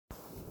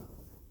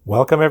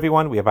Welcome,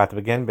 everyone. We're about to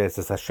begin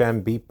B'ezras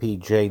Hashem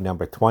BPJ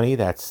number 20.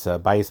 That's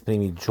Bayis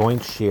Pnimi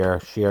joint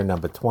share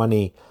number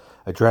 20,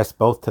 addressed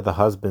both to the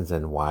husbands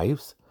and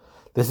wives.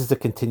 This is a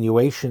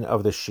continuation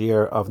of the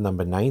share of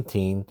number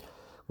 19,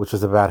 which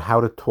was about how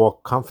to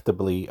talk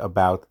comfortably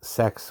about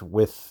sex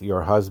with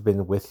your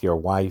husband, with your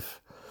wife.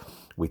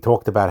 We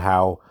talked about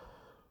how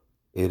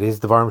it is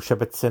Dvarim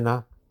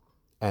Shebetzina,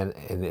 and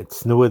in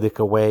its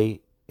nuadik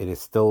way, it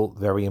is still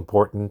very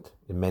important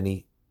in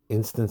many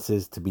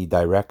instances to be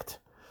direct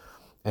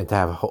and to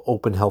have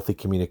open, healthy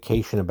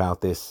communication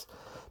about this,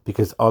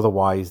 because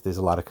otherwise there's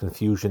a lot of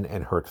confusion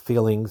and hurt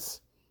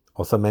feelings.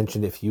 Also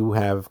mentioned, if you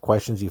have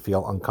questions, you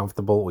feel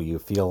uncomfortable, or you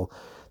feel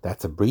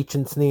that's a breach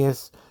in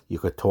tznius, you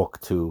could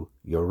talk to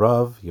your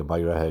Rav, your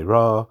Mayra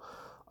Hayra,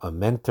 a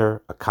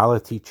mentor, a Kala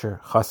teacher,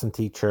 Chassan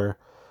teacher.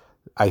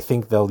 I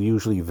think they'll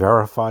usually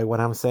verify what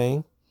I'm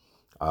saying.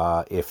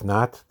 If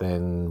not,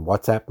 then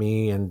WhatsApp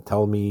me and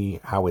tell me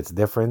how it's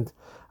different.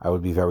 I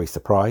would be very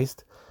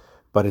surprised.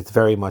 But it's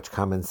very much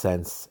common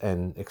sense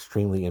and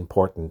extremely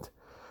important.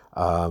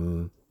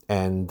 There's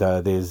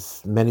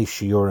many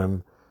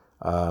shiurim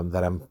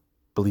that I'm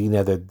believing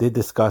that did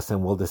discuss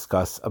and will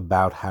discuss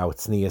about how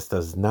tznius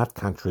does not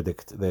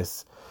contradict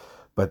this,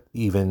 but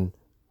even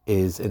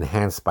is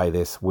enhanced by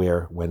this,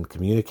 where when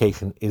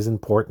communication is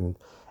important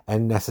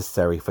and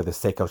necessary for the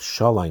sake of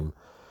shalom,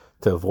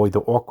 to avoid the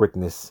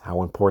awkwardness,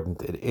 how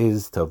important it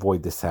is to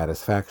avoid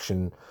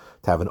dissatisfaction,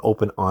 to have an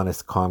open,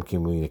 honest, calm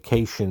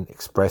communication,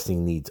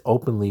 expressing needs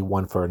openly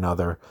one for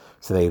another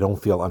so they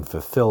don't feel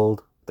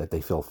unfulfilled, that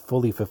they feel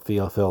fully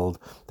fulfilled,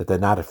 that they're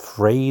not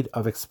afraid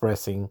of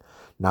expressing,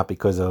 not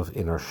because of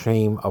inner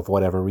shame of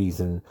whatever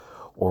reason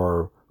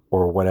or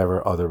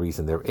whatever other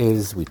reason there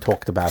is. We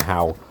talked about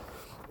how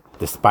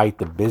despite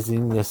the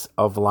busyness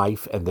of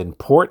life and the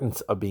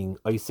importance of being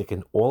Isaac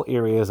in all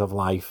areas of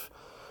life,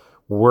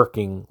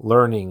 working,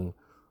 learning,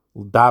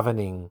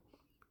 davening,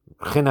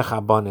 chinuch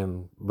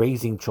abanim,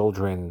 raising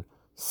children,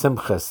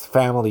 simchas,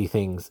 family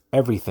things,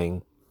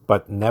 everything,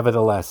 but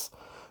nevertheless,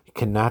 you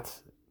cannot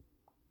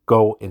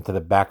go into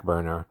the back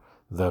burner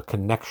the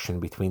connection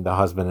between the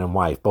husband and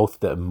wife,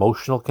 both the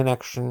emotional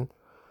connection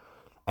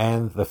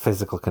and the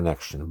physical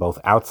connection, both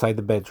outside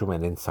the bedroom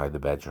and inside the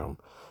bedroom,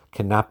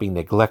 cannot be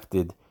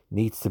neglected,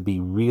 needs to be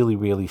really,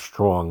 really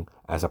strong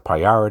as a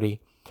priority.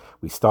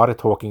 We started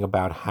talking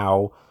about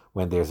how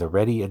when there's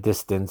already a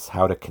distance,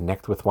 how to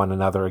connect with one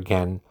another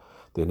again.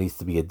 There needs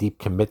to be a deep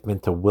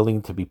commitment to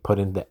willing to be put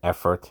in the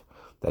effort,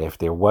 that if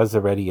there was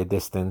already a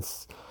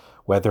distance,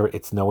 whether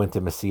it's no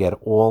intimacy at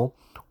all,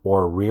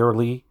 or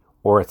rarely,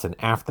 or it's an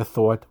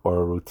afterthought or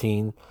a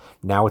routine,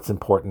 now it's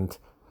important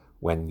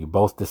when you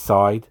both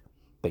decide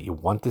that you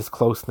want this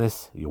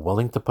closeness, you're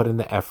willing to put in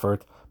the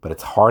effort, but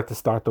it's hard to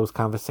start those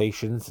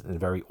conversations and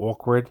very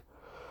awkward.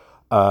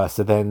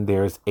 So then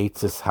there's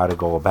eitzes how to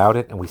go about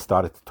it, and we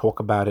started to talk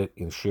about it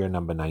in share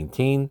number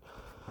 19,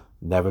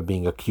 never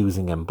being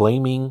accusing and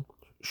blaming,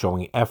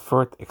 showing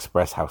effort,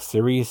 express how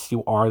serious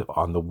you are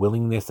on the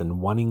willingness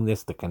and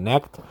wantingness to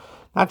connect,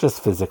 not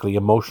just physically,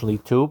 emotionally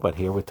too, but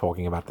here we're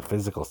talking about the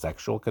physical,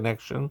 sexual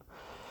connection,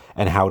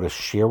 and how to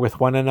share with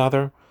one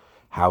another,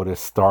 how to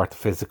start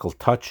physical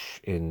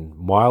touch in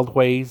mild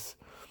ways,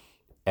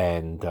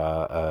 and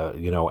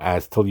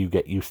as till you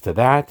get used to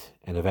that,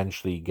 and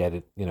eventually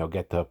get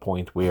to a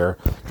point where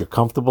you're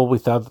comfortable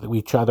with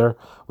each other.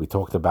 We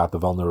talked about the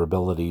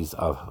vulnerabilities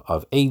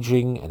of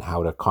aging and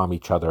how to calm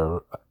each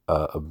other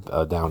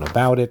down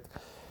about it,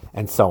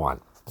 and so on.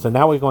 So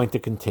now we're going to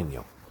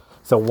continue.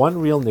 So one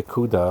real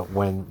nikuda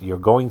when you're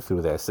going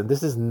through this, and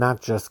this is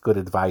not just good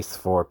advice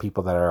for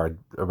people that are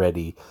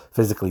already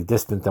physically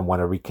distant and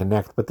want to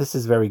reconnect, but this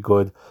is very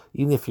good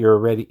even if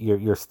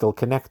you're still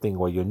connecting,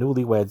 or you're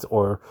newlyweds,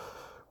 or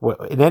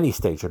in any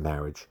stage of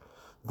marriage.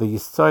 The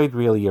side,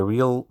 really, a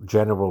real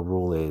general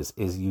rule is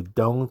you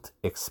don't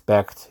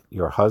expect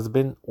your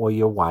husband or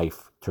your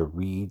wife to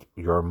read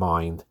your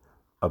mind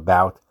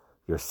about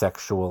your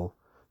sexual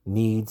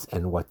needs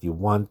and what you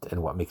want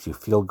and what makes you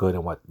feel good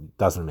and what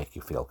doesn't make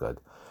you feel good.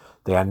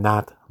 They are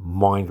not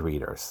mind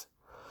readers.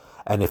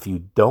 And if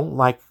you don't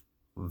like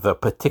the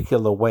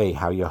particular way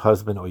how your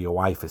husband or your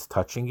wife is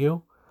touching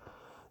you,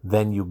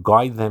 then you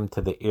guide them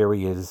to the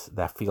areas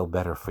that feel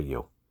better for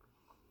you.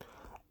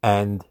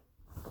 And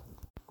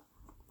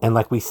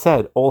like we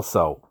said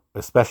also,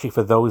 especially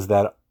for those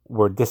that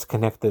were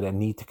disconnected and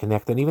need to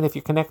connect, and even if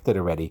you're connected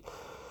already,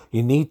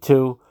 you need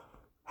to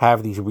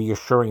have these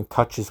reassuring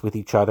touches with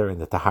each other in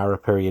the Tahara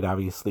period,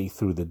 obviously,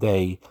 through the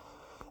day.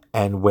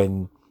 And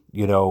when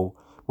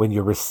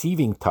you're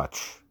receiving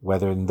touch,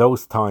 whether in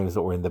those times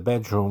or in the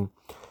bedroom,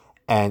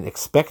 and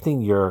expecting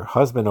your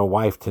husband or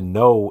wife to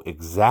know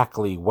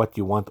exactly what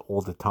you want all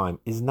the time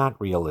is not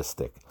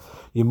realistic.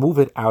 You move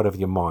it out of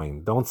your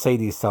mind. Don't say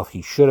to yourself,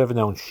 he should have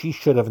known, she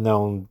should have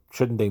known,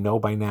 shouldn't they know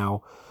by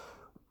now?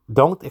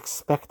 Don't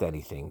expect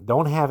anything.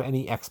 Don't have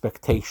any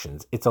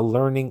expectations. It's a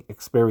learning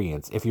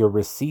experience. If you're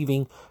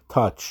receiving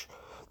touch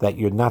that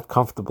you're not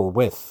comfortable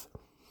with,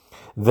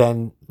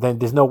 then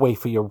there's no way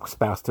for your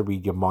spouse to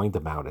read your mind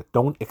about it.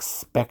 Don't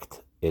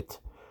expect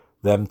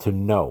them to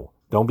know.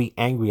 Don't be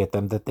angry at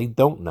them that they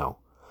don't know.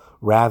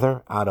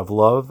 Rather, out of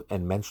love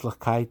and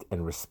menschlichkeit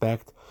and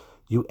respect,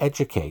 you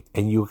educate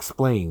and you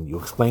explain. You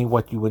explain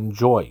what you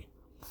enjoy.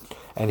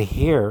 And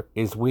here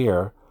is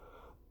where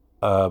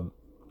a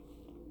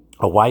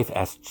wife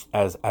as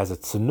a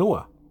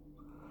tsunua,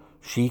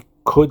 she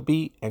could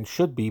be and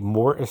should be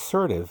more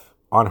assertive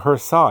on her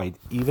side.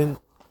 Even,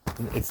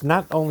 it's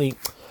not only,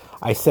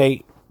 I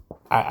say,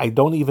 I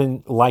don't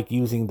even like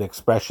using the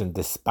expression,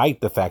 despite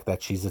the fact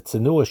that she's a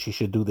tsunua, she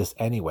should do this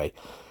anyway.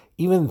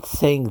 Even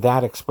saying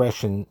that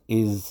expression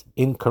is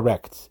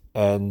incorrect,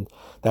 and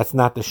that's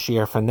not the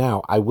share for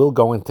now. I will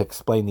go into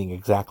explaining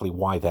exactly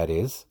why that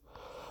is.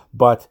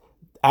 But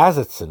as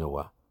a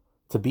tsunua,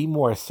 to be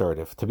more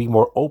assertive, to be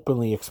more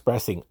openly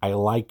expressing, I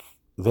like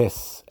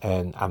this,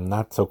 and I'm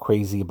not so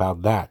crazy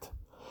about that.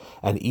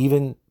 And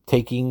even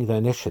taking the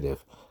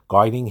initiative,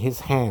 guiding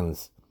his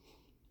hands,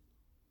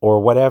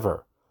 or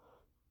whatever,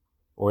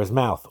 or his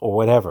mouth, or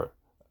whatever,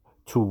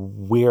 to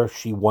where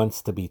she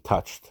wants to be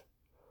touched.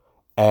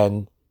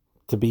 And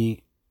to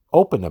be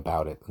open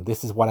about it.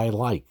 This is what I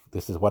like.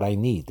 This is what I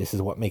need. This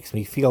is what makes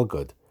me feel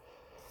good.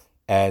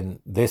 And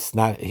this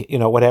not,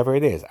 whatever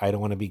it is. I don't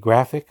want to be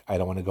graphic. I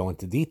don't want to go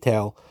into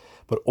detail.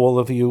 But all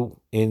of you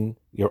in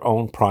your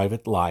own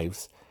private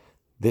lives,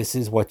 this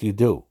is what you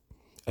do.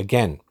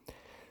 Again,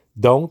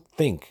 don't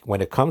think when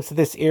it comes to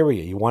this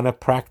area, you want to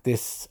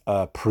practice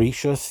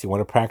precious. You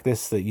want to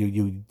practice that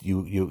you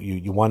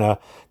want to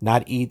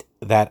not eat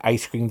that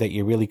ice cream that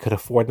you really could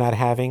afford not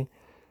having.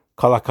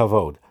 Kol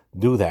hakavod,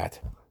 do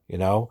that.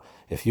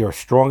 If you're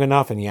strong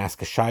enough and you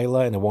ask a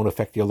shaila and it won't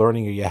affect your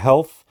learning or your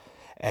health,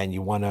 and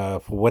you want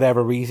to, for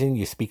whatever reason,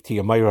 you speak to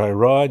your Mayra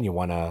Ra and you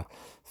want to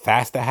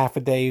fast a half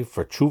a day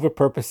for tshuva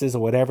purposes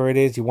or whatever it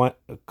is, you want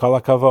kol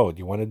hakavod.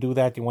 You want to do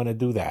that, you want to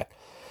do that.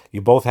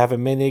 You both have a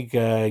minig,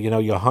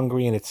 you're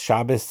hungry and it's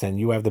Shabbos, and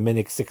you have the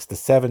minig 6 to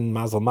 7,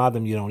 mazel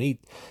madam, you don't eat,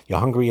 you're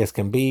hungry as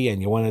can be,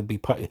 and you want to be,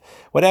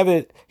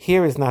 whatever,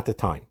 here is not the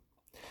time.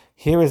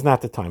 Here is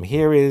not the time.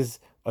 Here is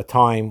a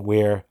time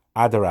where,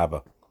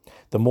 adarabba,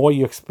 the more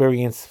you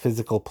experience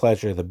physical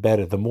pleasure, the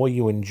better. The more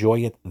you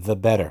enjoy it, the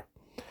better.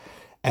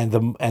 And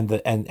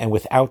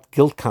without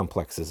guilt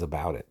complexes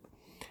about it.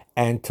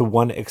 And to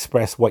want to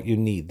express what you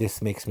need.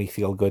 This makes me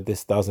feel good,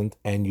 this doesn't.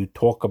 And you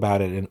talk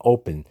about it in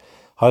open.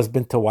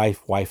 Husband to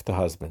wife, wife to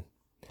husband.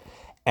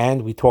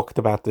 And we talked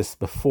about this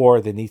before.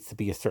 There needs to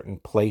be a certain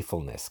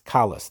playfulness.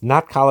 Kalas,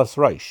 not kalas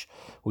roish.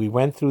 We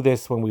went through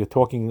this when we were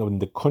talking in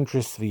the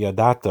Kuntris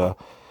V'Yadata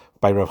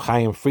by Rav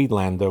Chaim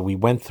Friedlander. We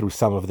went through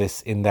some of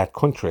this in that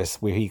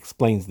Kuntris where he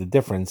explains the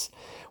difference.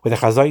 With the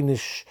Chazon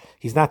Ish,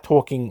 he's not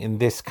talking in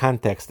this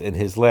context in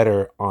his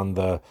letter on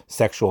the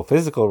sexual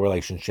physical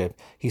relationship.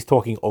 He's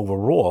talking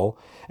overall,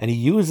 and he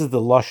uses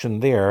the lashon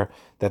there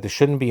that there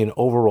shouldn't be an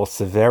overall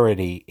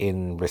severity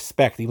in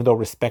respect, even though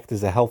respect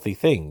is a healthy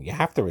thing. You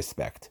have to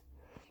respect.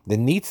 There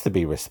needs to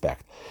be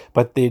respect,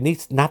 but there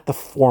needs not the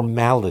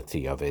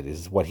formality of it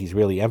is what he's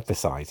really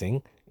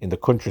emphasizing in the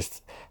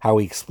Kuntris, how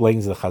he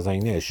explains the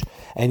Chazon Ish.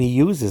 And the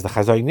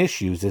Chazon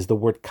Ish uses the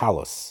word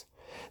kalos.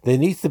 There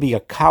needs to be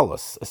a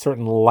kalos, a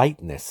certain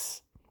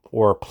lightness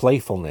or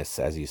playfulness,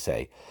 as you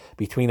say,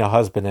 between a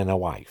husband and a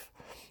wife.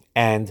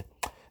 And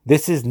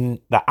this is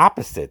the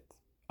opposite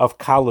of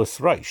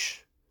kalos roish.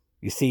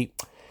 You see,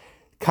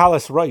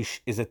 kalos roish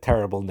is a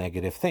terrible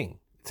negative thing.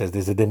 It says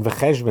there's a din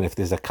v'cheshbon if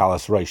there's a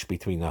kalos roish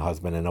between a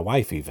husband and a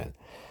wife even.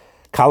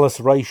 Kalos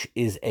roish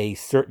is a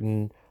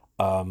certain,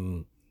 I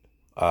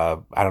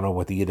don't know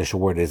what the Yiddish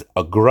word is,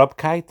 a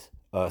grubkeit,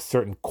 a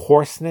certain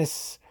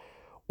coarseness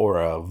or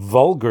a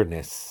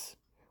vulgarness,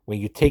 when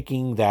you're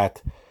taking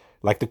that,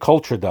 like the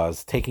culture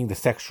does, taking the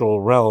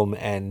sexual realm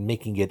and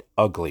making it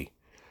ugly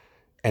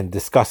and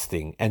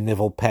disgusting and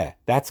nivel peh.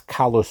 That's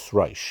kalos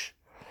roish.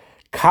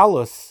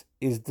 Kalos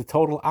is the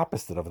total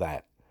opposite of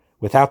that,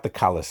 without the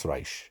kalos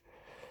roish.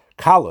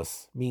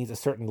 Kalos means a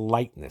certain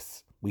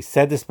lightness. We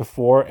said this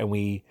before, and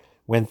we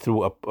went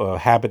through a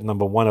habit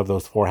number 1 of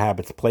those 4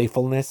 habits,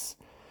 playfulness,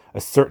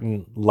 a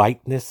certain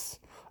lightness,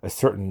 a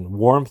certain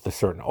warmth, a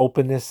certain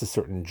openness, a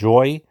certain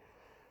joy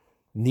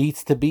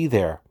needs to be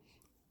there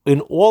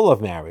in all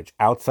of marriage,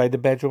 outside the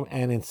bedroom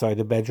and inside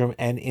the bedroom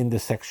and in the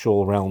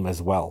sexual realm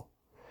as well.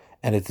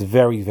 And it's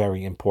very,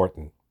 very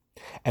important.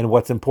 And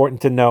what's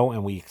important to know,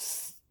 and we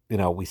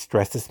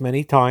stress this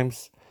many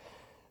times,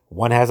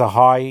 one has a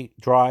high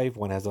drive,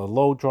 one has a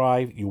low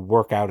drive. You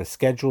work out a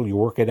schedule, you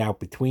work it out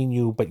between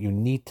you, but you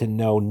need to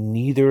know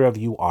neither of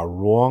you are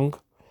wrong.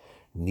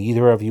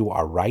 Neither of you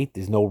are right.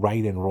 There's no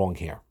right and wrong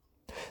here.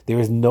 There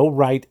is no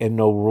right and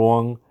no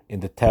wrong in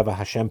the Teva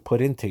Hashem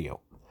put into you.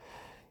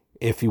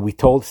 We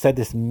said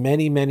this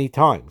many, many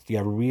times. You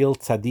have real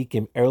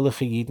tzaddikim,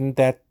 ehrliche Yidden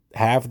that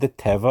have the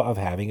Teva of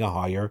having a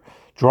higher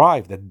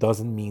drive. That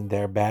doesn't mean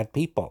they're bad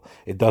people.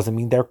 It doesn't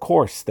mean they're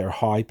coarse. They're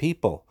high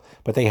people.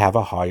 But they have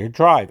a higher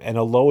drive. And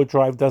a lower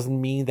drive doesn't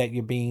mean that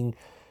you're being,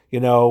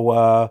 mean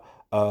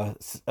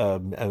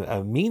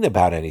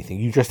about anything.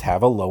 You just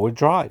have a lower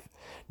drive.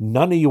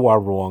 None of you are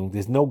wrong.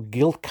 There's no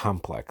guilt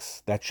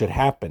complex that should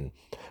happen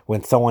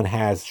when someone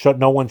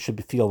no one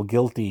should feel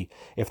guilty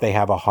if they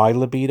have a high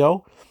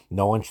libido.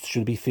 No one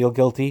should feel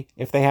guilty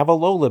if they have a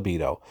low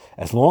libido.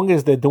 As long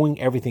as they're doing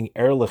everything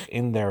ehrlich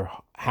in their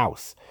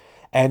house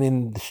and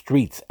in the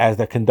streets as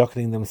they're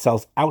conducting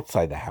themselves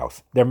outside the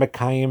house, they're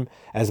mekayim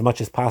as much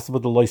as possible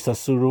to lo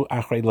yisasuru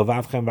achrei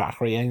levavchem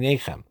v'achrei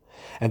einechem.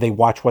 And they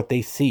watch what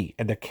they see,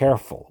 and they're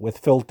careful with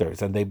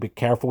filters, and they be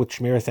careful with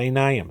shmiras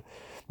einayim.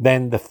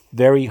 Then the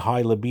very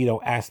high libido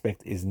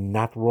aspect is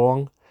not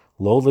wrong.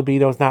 Low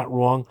libido is not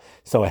wrong.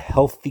 So a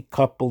healthy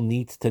couple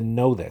needs to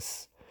know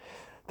this,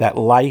 that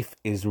life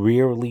is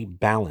rarely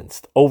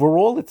balanced.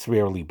 Overall, it's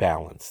rarely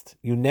balanced.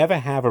 You never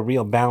have a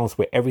real balance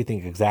where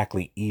everything's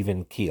exactly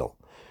even keel,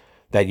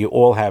 that you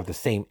all have the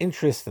same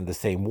interests and the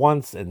same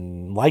wants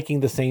and liking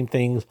the same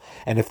things.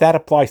 And if that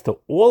applies to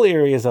all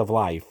areas of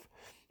life,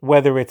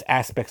 whether it's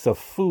aspects of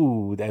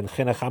food and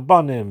chinuch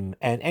habanim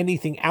and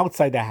anything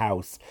outside the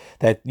house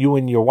that you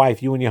and your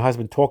wife, you and your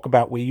husband talk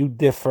about where you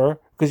differ,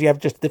 because you have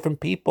just different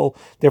people,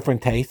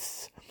 different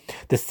tastes,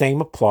 the same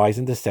applies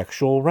in the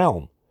sexual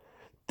realm.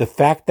 The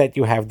fact that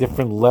you have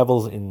different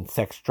levels in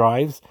sex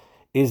drives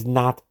is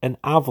not an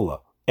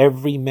avla.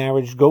 Every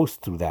marriage goes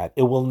through that.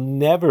 It will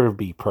never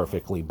be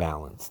perfectly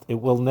balanced.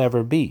 It will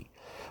never be.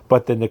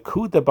 But the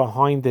nakuda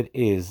behind it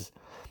is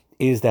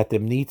that there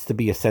needs to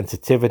be a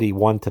sensitivity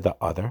one to the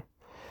other.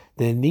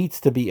 There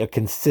needs to be a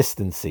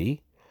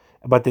consistency,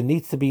 but there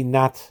needs to be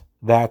not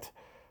that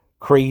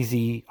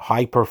crazy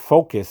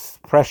hyper-focus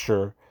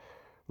pressure.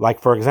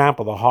 Like, for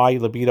example, the high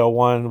libido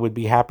one would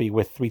be happy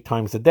with 3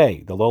 times a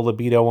day. The low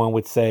libido one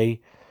would say,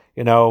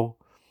 when tell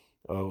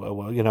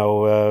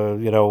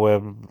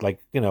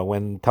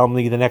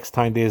me the next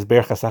time there's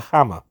berchas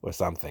hachama or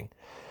something.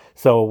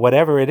 So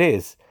whatever it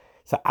is.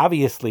 So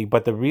obviously,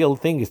 but the real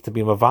thing is to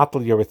be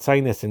mavatal your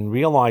ritzainis and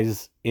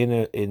realize in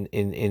a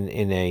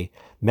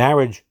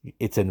marriage,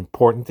 it's an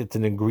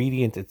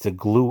ingredient, it's a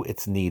glue,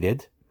 it's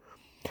needed.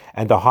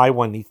 And the high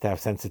one needs to have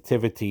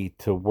sensitivity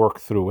to work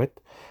through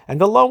it. And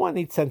the low one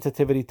needs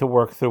sensitivity to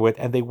work through it.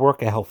 And they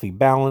work a healthy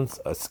balance,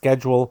 a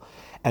schedule,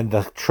 and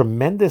the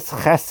tremendous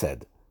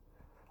chesed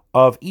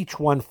of each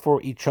one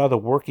for each other,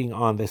 working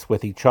on this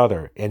with each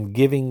other and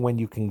giving when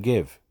you can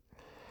give.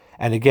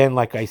 And again,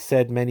 like I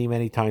said many,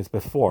 many times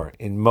before,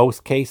 in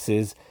most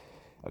cases,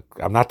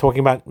 I'm not talking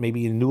about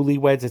maybe in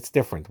newlyweds, it's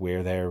different,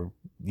 where they're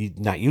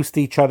not used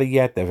to each other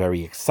yet, they're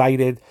very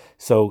excited.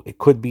 So it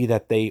could be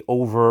that they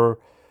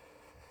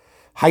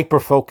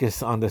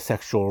hyper-focus on the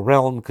sexual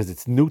realm because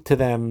it's new to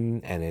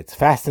them and it's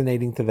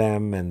fascinating to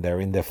them and they're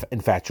in the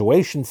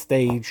infatuation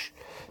stage.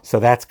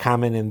 So that's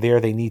common, and there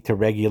they need to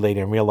regulate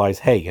and realize,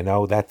 hey,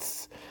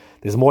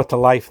 there's more to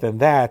life than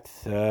that,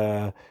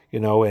 and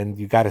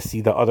you got to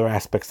see the other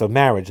aspects of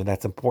marriage, and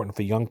that's important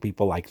for young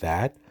people like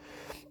that.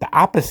 The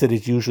opposite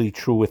is usually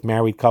true with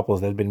married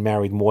couples that have been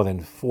married more than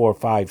 4,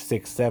 5,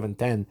 6, 7,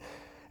 10,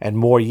 and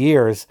more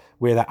years,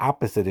 where the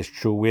opposite is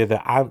true, where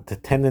the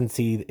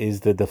tendency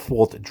is the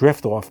default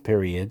drift-off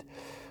period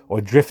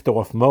or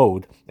drift-off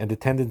mode, and the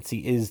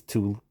tendency is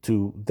to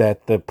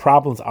that the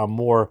problems are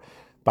more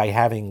by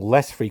having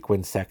less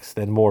frequent sex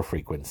than more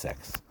frequent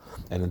sex.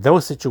 And in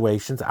those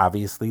situations,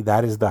 obviously,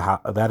 that is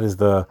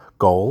the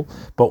goal,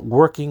 but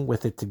working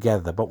with it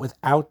together, but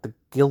without the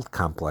guilt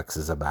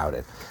complexes about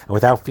it, and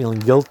without feeling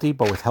guilty,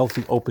 but with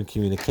healthy, open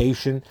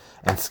communication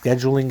and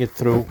scheduling it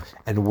through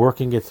and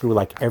working it through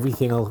like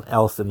everything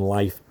else in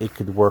life, it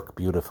could work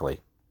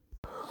beautifully.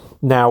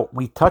 Now,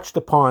 we touched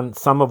upon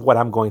some of what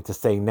I'm going to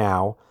say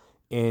now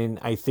in,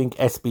 I think,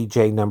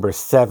 SBJ number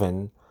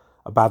 7,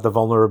 about the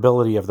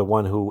vulnerability of the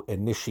one who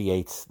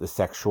initiates the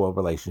sexual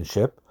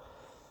relationship.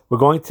 We're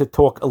going to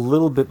talk a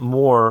little bit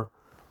more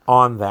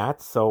on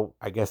that, so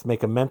I guess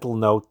make a mental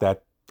note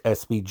that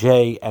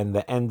SBJ and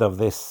the end of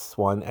this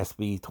one,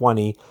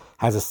 SB20,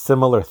 has a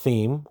similar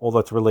theme, although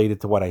it's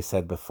related to what I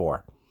said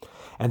before.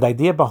 And the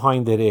idea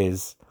behind it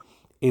is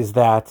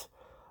that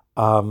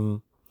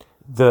the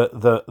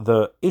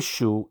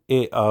issue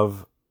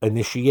of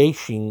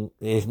initiating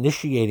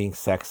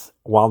sex,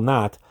 while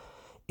not,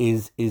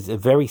 is a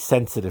very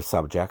sensitive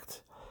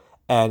subject.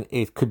 And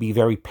it could be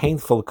very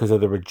painful because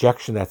of the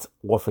rejection that's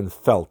often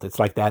felt. It's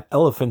like that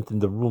elephant in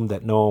the room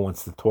that no one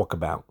wants to talk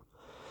about.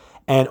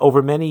 And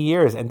over many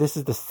years, and this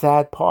is the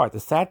sad part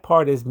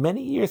is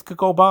many years could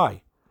go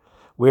by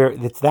where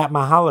it's that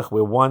mahalach,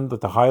 where one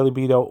with the high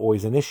libido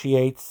always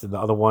initiates and the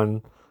other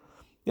one,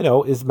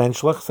 is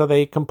menschlich, so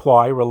they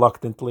comply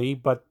reluctantly.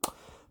 But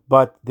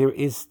there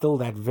is still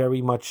that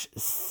very much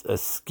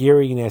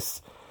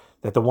scariness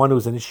that the one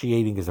who's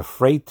initiating is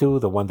afraid to,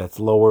 the one that's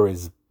lower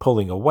is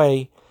pulling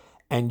away.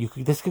 And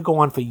this could go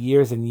on for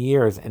years and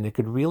years, and it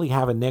could really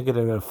have a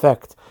negative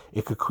effect.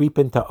 It could creep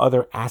into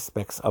other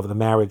aspects of the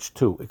marriage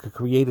too. It could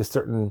create a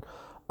certain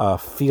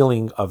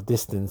feeling of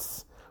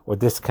distance or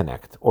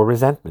disconnect or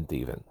resentment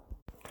even.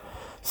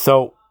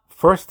 So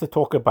first, to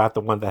talk about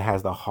the one that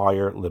has the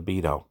higher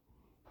libido,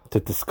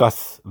 to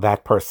discuss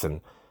that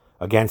person.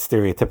 Again,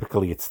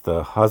 stereotypically it's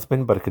the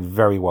husband, but it could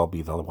very well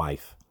be the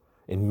wife.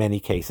 In many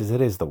cases it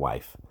is the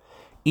wife.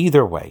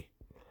 Either way,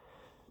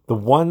 The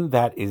one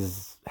that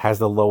has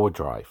the lower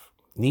drive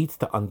needs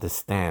to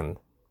understand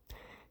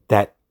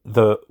that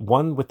the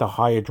one with the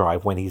higher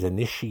drive, when he's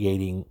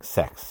initiating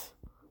sex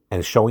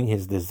and showing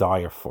his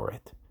desire for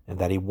it, and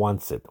that he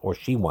wants it or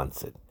she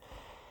wants it,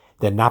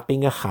 they're not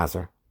being a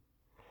chazer,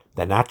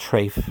 they're not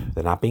treif,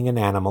 they're not being an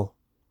animal,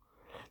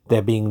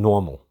 they're being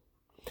normal.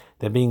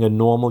 They're being a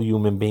normal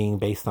human being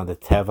based on the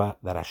teva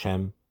that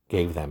Hashem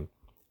gave them.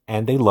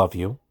 And they love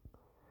you,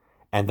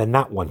 and they're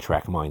not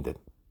one-track minded.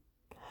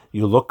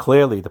 You look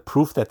clearly, the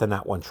proof that they're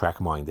not one-track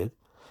minded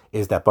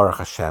is that Baruch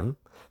Hashem,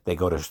 they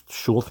go to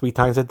shul 3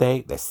 times a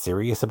day, they're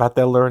serious about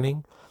their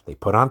learning, they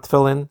put on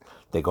tefillin,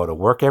 they go to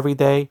work every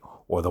day,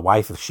 or the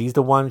wife, if she's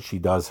the one, she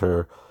does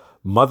her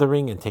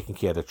mothering and taking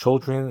care of the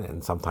children,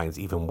 and sometimes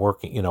even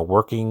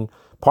working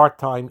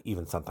part-time,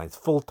 even sometimes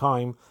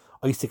full-time.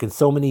 Isaac and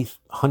so many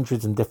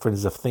hundreds and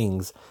different of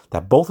things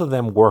that both of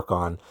them work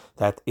on,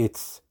 that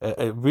it's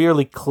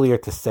really clear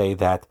to say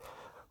that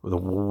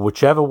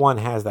whichever one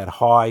has that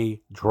high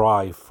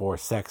drive for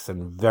sex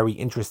and very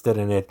interested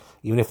in it,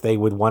 even if they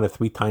would want it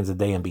 3 times a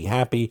day and be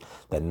happy,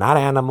 they're not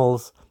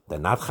animals, they're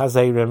not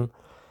chazerim,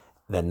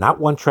 they're not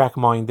one-track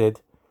minded,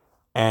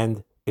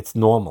 and it's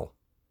normal.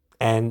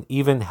 And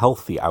even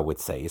healthy, I would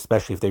say,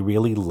 especially if they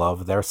really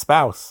love their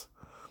spouse.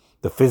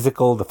 The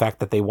physical, the fact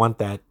that they want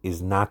that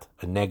is not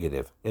a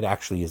negative. It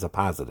actually is a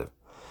positive.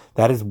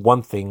 That is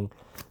one thing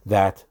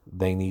that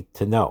they need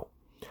to know.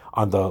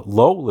 On the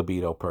low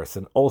libido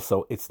person,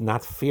 also, it's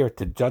not fair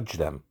to judge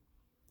them.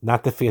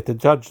 Not to fear to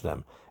judge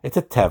them. It's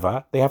a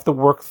teva. They have to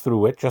work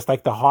through it, just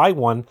like the high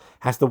one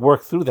has to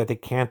work through that. They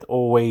can't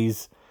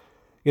always,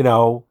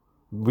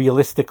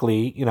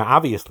 realistically,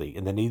 obviously,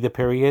 in the neither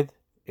period,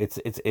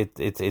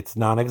 it's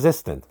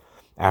non-existent.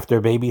 After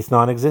a baby, it's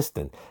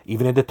non-existent.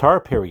 Even in the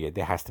Torah period,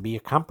 there has to be a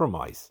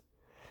compromise.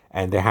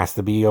 And there has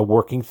to be a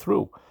working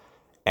through.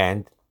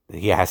 And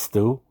he has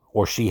to,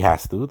 or she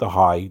has to, the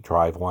high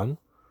drive one,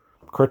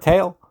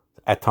 curtail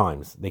at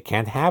times. They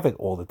can't have it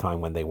all the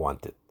time when they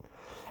want it.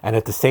 And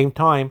at the same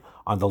time,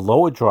 on the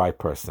lower drive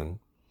person,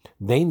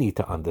 they need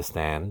to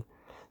understand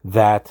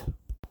that,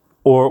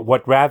 or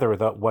what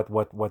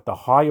the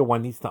higher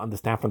one needs to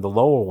understand from the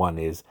lower one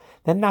is,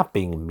 they're not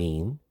being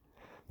mean.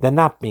 They're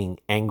not being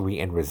angry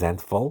and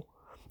resentful.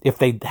 If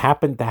they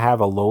happen to have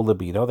a low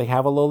libido, they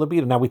have a low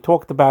libido. Now, we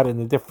talked about in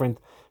the different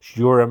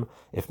shiurim,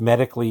 if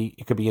medically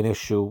it could be an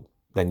issue,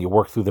 then you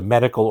work through the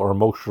medical or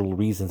emotional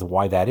reasons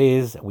why that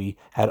is. We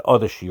had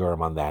other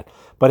shiurim on that.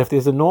 But if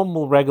there's a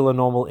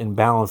regular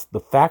imbalance, the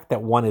fact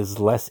that one is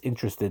less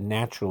interested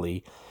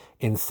naturally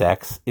in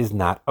sex is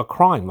not a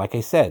crime. Like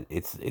I said,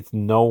 it's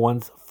no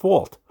one's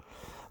fault.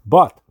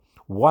 But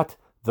what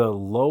the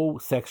low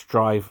sex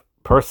drive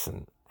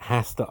person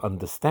has to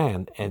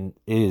understand and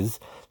is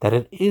that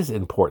it is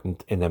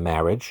important in a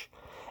marriage,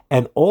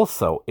 and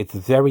also it's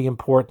very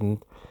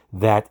important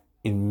that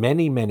in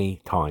many,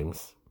 many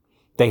times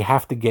they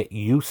have to get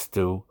used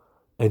to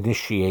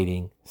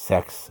initiating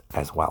sex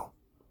as well.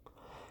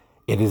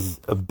 It is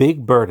a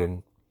big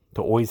burden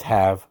to always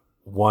have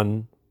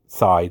one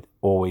side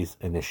always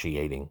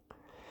initiating.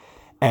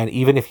 And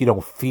even if you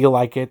don't feel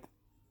like it,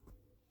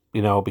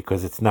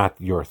 because it's not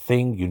your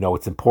thing,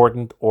 it's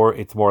important, or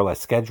it's more or less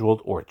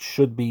scheduled, or it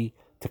should be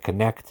to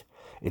connect.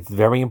 It's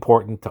very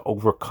important to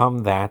overcome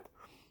that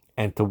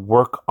and to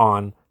work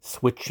on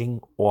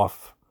switching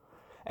off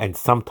and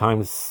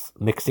sometimes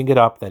mixing it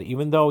up, that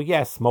even though,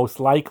 yes, most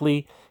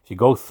likely, if you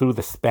go through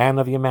the span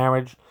of your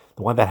marriage,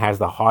 the one that has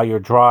the higher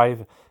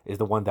drive is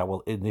the one that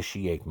will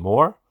initiate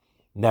more.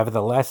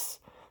 Nevertheless,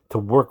 to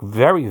work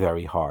very,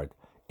 very hard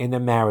in a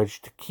marriage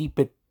to keep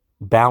it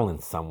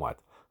balanced somewhat,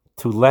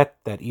 to let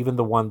that even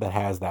the one that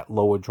has that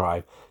lower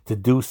drive, to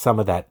do some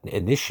of that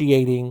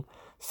initiating,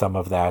 some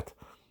of that,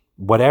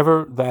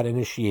 whatever that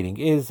initiating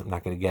is, I'm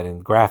not going to get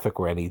in graphic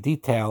or any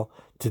detail,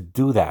 to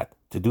do that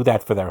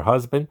for their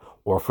husband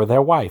or for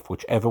their wife,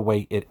 whichever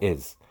way it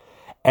is.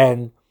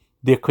 And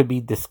there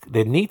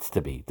needs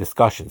to be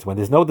discussions. When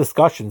there's no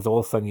discussions, all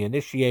of a sudden you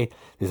initiate,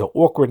 there's an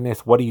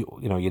awkwardness. What do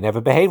you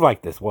never behave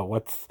like this.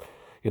 What's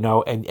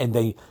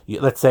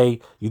let's say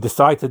you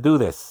decide to do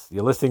this.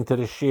 You're listening to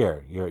the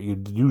shir.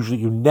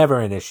 You never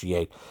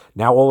initiate.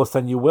 Now all of a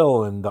sudden you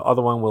will, and the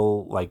other one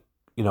will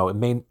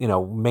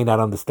may not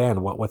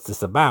understand what's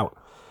this about.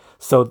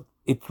 So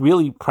it's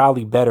really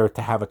probably better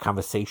to have a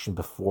conversation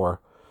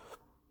before,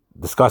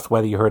 discuss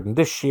whether you heard in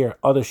this shir,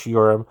 other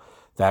shiurim,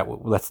 that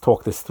let's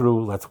talk this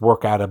through. Let's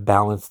work out a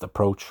balanced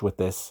approach with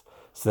this,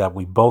 so that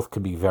we both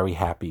can be very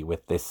happy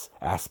with this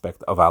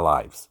aspect of our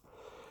lives.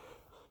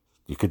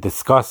 You could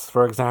discuss,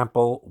 for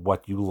example,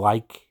 what you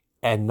like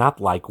and not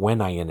like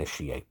when I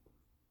initiate,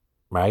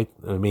 right?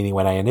 Meaning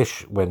when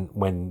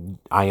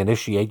I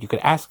initiate, you could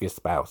ask your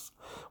spouse,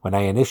 when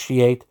I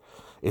initiate,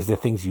 is there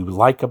things you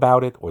like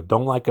about it or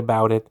don't like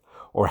about it?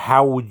 Or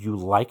how would you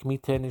like me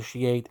to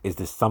initiate? Is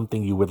this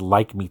something you would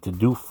like me to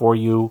do for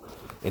you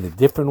in a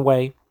different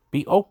way?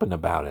 Be open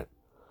about it.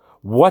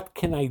 What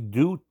can I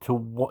do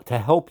to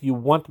help you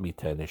want me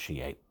to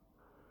initiate?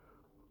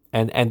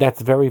 And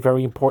that's very,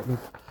 very important.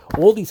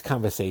 All these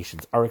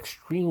conversations are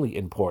extremely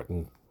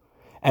important.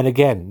 And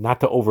again, not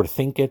to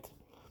overthink it.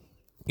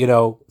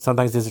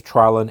 Sometimes there's a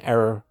trial and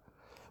error.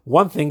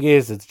 One thing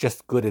is, it's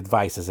just good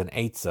advice as an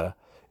eitzah,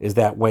 is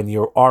that when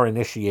you are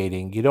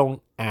initiating, you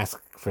don't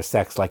ask for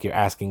sex like you're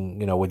asking,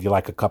 would you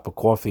like a cup of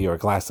coffee or a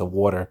glass of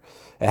water?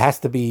 It has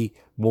to be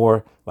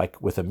more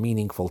like with a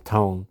meaningful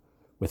tone,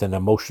 with an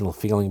emotional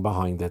feeling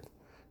behind it,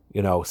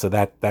 so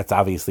that's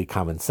obviously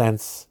common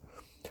sense.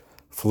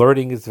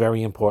 Flirting is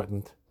very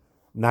important.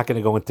 I'm not going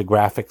to go into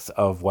graphics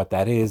of what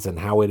that is and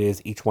how it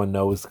is. Each one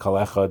knows, kol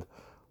echad,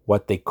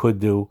 what they could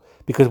do.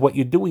 Because what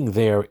you're doing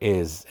there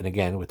is, and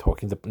again, we're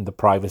talking in the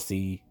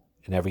privacy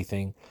and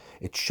everything,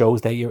 it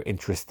shows that you're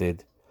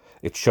interested.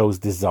 It shows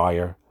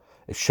desire.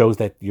 It shows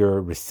that you're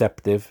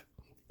receptive.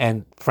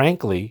 And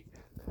frankly,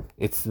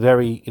 it's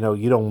very,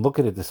 you don't look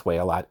at it this way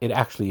a lot. It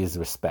actually is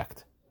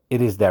respect.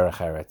 It is derech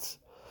eretz.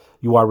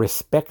 You are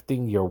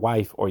respecting your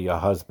wife or your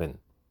husband.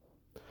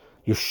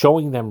 You're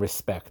showing them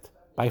respect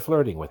by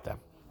flirting with them.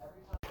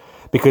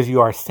 Because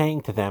you are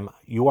saying to them,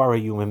 you are a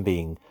human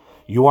being.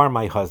 You are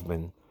my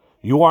husband.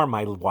 You are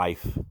my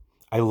wife.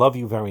 I love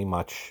you very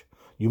much.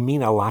 You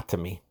mean a lot to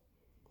me.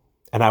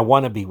 And I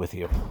want to be with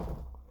you.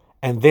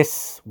 And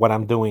what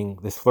I'm doing,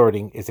 this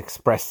flirting, is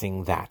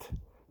expressing that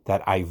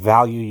I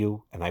value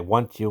you, and I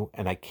want you,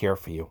 and I care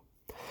for you.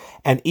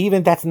 And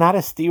even that's not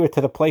a steer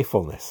to the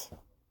playfulness.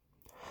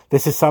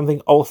 This is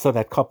something also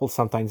that couples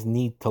sometimes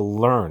need to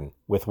learn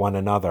with one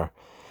another,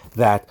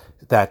 that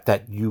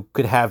you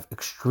could have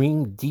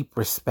extreme deep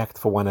respect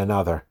for one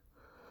another.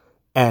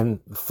 And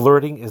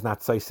flirting is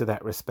not size to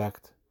that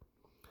respect.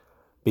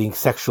 Being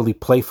sexually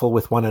playful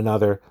with one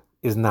another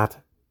is not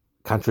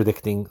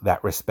contradicting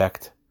that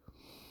respect.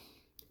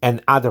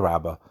 And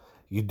adarabba,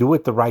 you do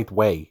it the right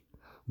way.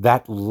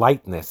 That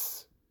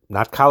lightness,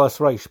 not kalas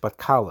reish, but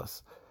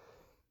kalas,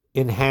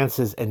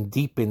 enhances and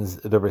deepens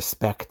the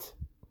respect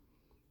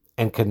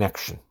and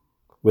connection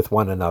with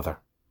one another.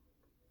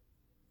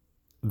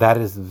 That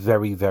is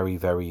very, very,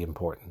 very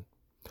important.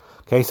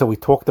 Okay, so we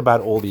talked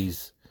about all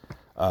these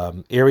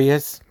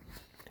areas,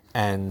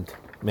 and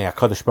may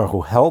HaKadosh Baruch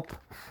Hu help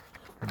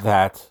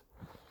that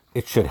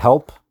it should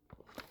help,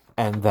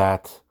 and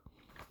that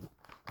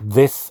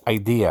this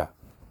idea,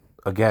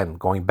 again,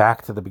 going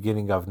back to the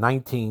beginning of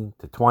 19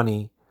 to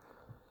 20,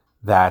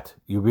 that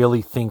you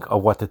really think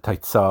of what the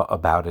taitzah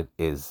about it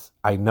is.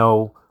 I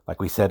know, like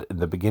we said in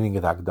the beginning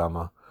of the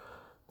Akdama,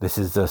 this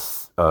is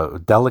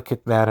a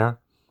delicate matter.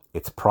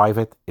 It's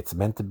private. It's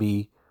meant to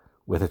be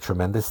with a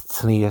tremendous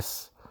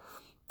tznius,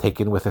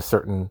 taken with a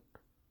certain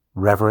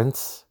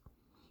reverence,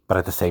 but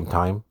at the same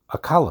time, a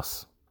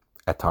kalos,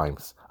 at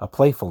times, a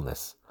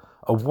playfulness,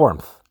 a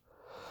warmth.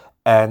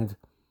 And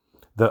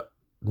the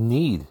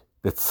need,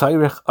 the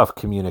tzarich of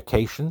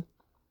communication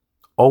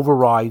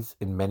overrides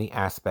in many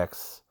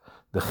aspects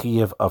the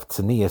chiyuv of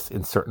tznius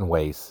in certain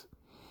ways,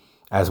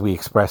 as we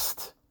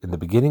expressed in the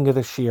beginning of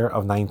the shir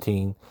of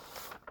 19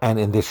 and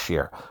in this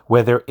shir,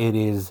 whether it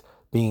is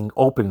being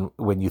open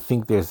when you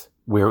think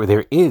where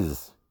there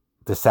is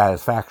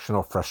dissatisfaction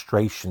or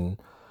frustration,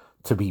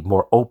 to be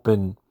more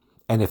open.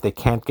 And if they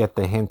can't get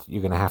the hint,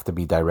 you're going to have to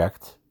be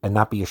direct and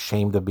not be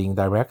ashamed of being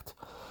direct.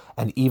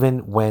 And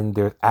even when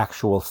there's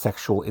actual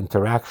sexual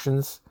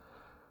interactions,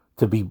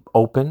 to be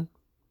open.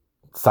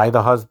 Say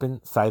the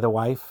husband, say the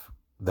wife,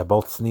 they're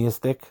both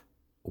tzniistic.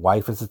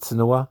 Wife is a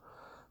tznua,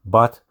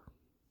 but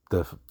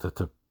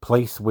the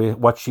place where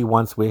what she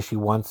wants, where she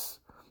wants,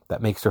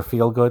 that makes her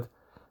feel good,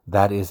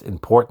 that is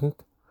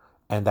important,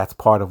 and that's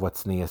part of what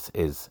tznius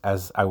is,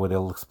 as I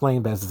will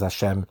explain, Be'ezus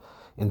Hashem,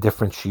 in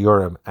different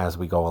shiurim as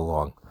we go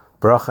along.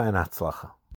 Bracha and atzlacha.